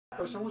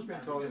But someone's been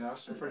calling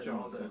asking for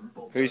Jonathan.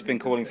 Who's been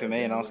calling for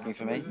me and asking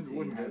for me?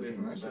 Wouldn't get leave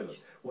a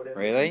message.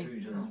 Really?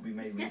 It's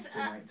just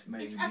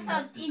it's a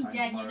South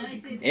Indian, you know. I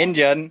said,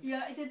 Indian?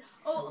 yeah, I said,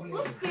 oh,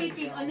 who's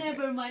speaking? Oh,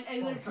 never mind. I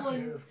will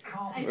phone.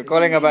 We're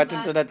calling about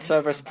internet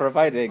service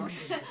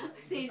providings.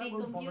 Silly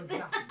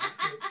computer.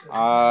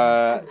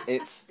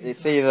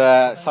 It's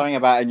either something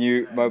about a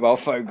new mobile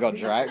phone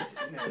contract.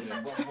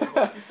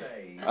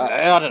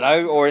 I don't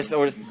know, or it's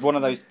one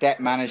of those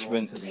debt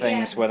management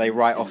things where they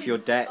write off your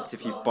debts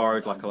if you've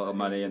borrowed like a lot of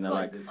money, and they're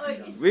like,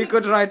 we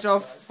could write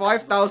off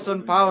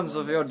 £5,000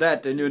 of your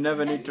debt and you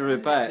never need to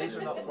repay it. These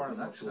are not foreign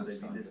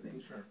accents.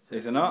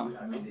 These are not?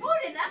 It's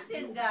foreign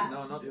accent, guy.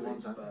 No, not the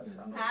ones I'm getting.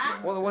 Huh?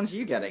 What What are the ones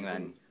you getting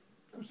then?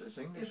 It's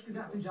English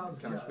people.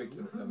 Can I speak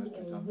to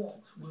Mr.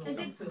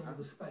 Thompson?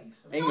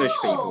 English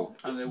people.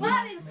 It's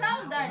bad in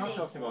sound, I'm not darling.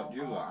 talking about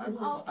you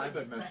lot. I've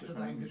had messages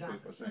from English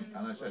people saying,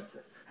 and I said,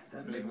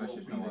 leave a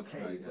message, no one's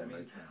later.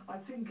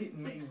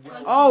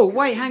 Oh,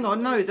 wait, hang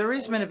on. No, there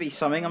is meant to be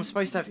something. I'm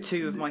supposed to have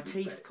 2 of my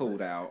teeth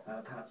pulled out.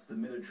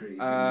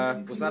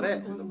 Was that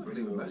it?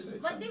 Leave a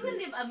message. But they will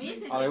leave a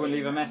message. Oh, they wouldn't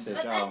leave a message.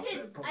 But Oh.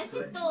 I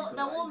said to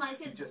the woman, I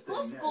said,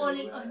 who's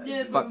calling? Oh,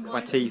 never Fuck mind.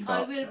 my teeth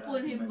I up. will pull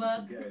him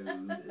back. I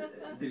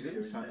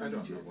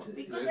don't know what.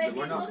 Because I We're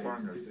said, not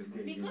foreigners.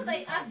 because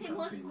I asked him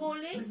who's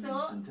calling,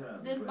 so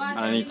then And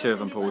I need 2 of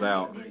them pulled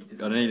out.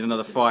 I need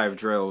another 5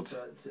 drilled.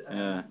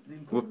 Yeah.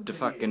 Whoop the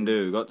fucking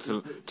do. Got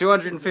to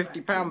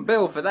 £250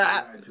 bill for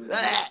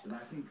that.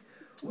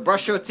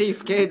 Brush your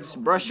teeth, kids.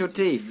 Brush your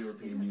teeth.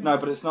 No,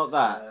 but it's not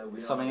that.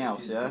 It's something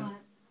else, yeah?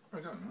 I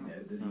don't know.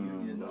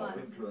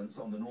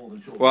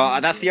 Well,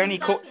 that's the only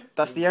call.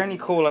 That's the only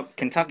call up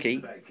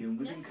Kentucky.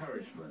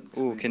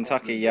 Ooh,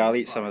 Kentucky. Yeah, I'll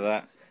eat some of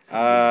that.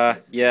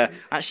 Yeah,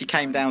 actually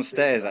came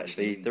downstairs.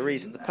 Actually,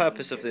 the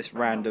purpose of this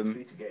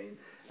random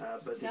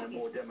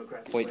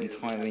point in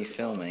time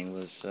filming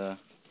was.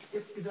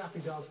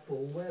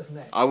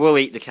 I will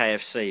eat the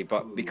KFC,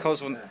 but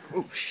because one of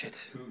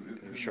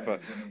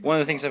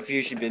the things I've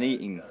usually been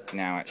eating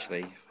now,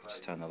 actually,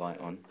 just turn the light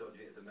on.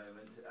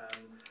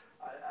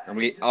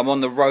 I'm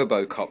on the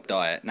RoboCop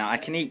diet. Now I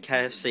can eat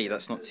KFC,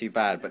 that's not too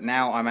bad, but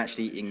now I'm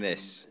actually eating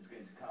this.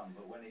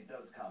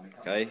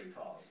 Okay.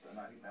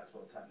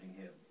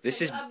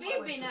 This is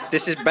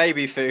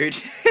baby food.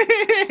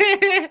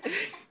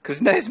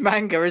 Because Nes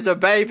Manga is a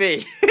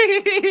baby.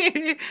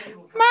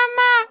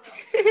 Mama.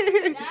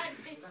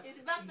 It's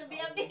about to be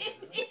a baby.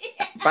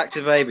 Back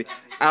to baby.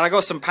 And I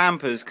got some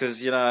Pampers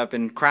because, you know, I've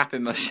been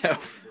crapping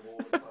myself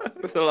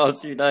for the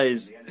last few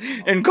days.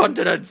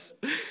 Incontinence.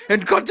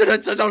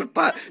 Incontinence. I don't.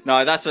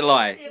 No, that's a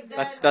lie.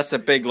 That's a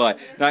big lie.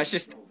 No, it's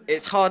just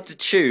it's hard to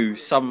chew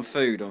some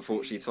food,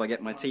 unfortunately, till I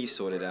get my teeth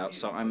sorted out.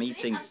 So I'm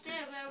eating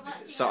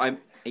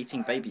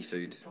baby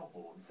food.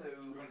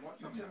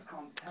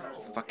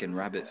 Fucking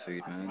rabbit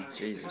food, man.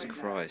 Jesus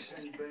Christ.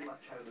 I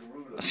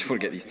just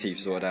want to get these teeth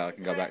sorted out. I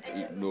can go back to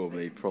eating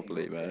normally,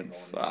 properly, man.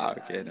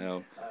 Fucking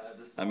hell.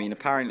 I mean,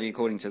 apparently,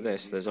 according to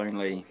this, there's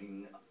only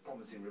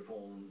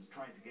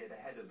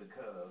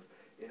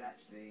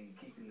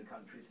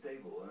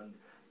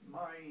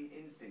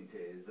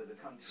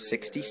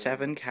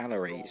 67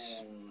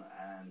 calories.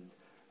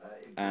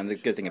 And the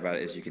good thing about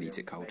it is you can eat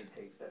it cold.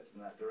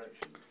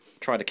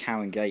 Tried a cow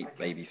and gate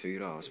baby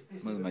food. Oh, it's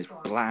one of the most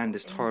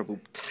blandest,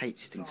 horrible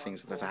tasting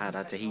things I've ever had. I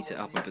had to heat it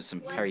up and put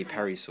some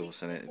peri-peri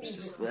sauce in it. It was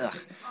just, ugh.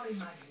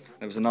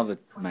 There was another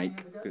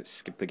make,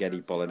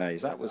 spaghetti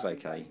bolognese. That was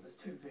okay.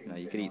 You know,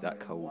 you could eat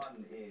that cold.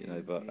 You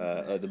know,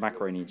 but the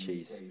macaroni and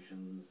cheese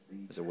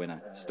is a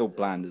winner. Still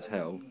bland as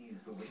hell.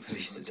 At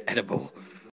least it's edible.